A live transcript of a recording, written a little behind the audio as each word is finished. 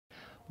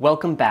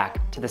Welcome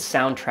back to the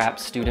Soundtrap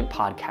Student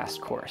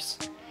Podcast course.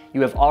 You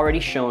have already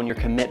shown your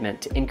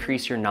commitment to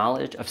increase your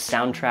knowledge of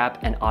Soundtrap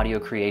and audio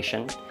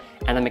creation,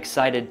 and I'm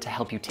excited to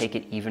help you take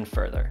it even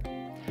further.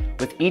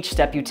 With each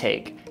step you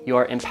take, you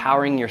are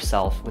empowering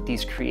yourself with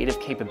these creative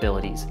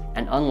capabilities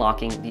and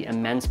unlocking the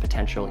immense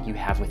potential you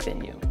have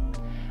within you.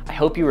 I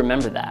hope you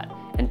remember that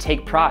and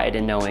take pride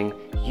in knowing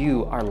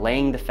you are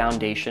laying the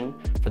foundation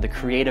for the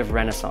creative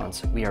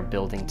renaissance we are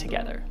building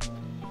together.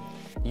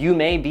 You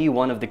may be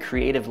one of the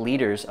creative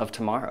leaders of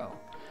tomorrow.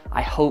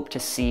 I hope to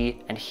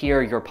see and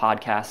hear your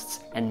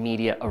podcasts and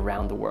media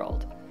around the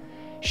world,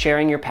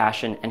 sharing your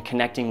passion and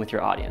connecting with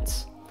your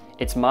audience.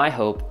 It's my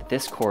hope that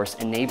this course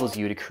enables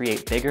you to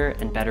create bigger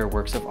and better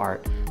works of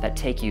art that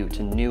take you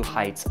to new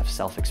heights of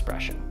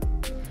self-expression.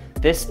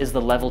 This is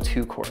the Level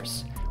 2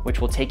 course,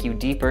 which will take you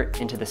deeper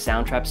into the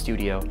Soundtrap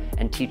Studio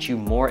and teach you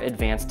more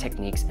advanced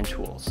techniques and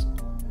tools.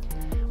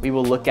 We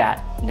will look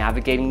at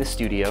navigating the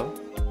studio,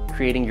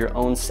 creating your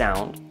own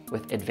sound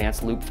with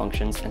advanced loop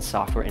functions and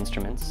software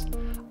instruments,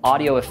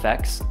 audio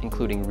effects,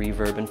 including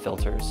reverb and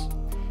filters,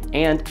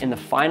 and in the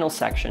final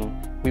section,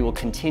 we will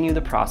continue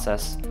the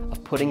process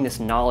of putting this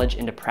knowledge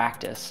into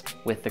practice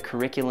with the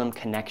Curriculum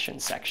Connection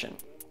section.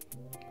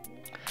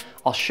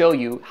 I'll show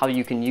you how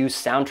you can use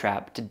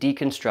Soundtrap to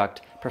deconstruct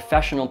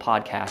professional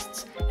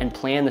podcasts and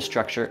plan the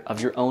structure of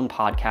your own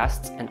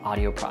podcasts and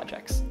audio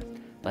projects.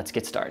 Let's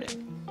get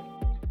started.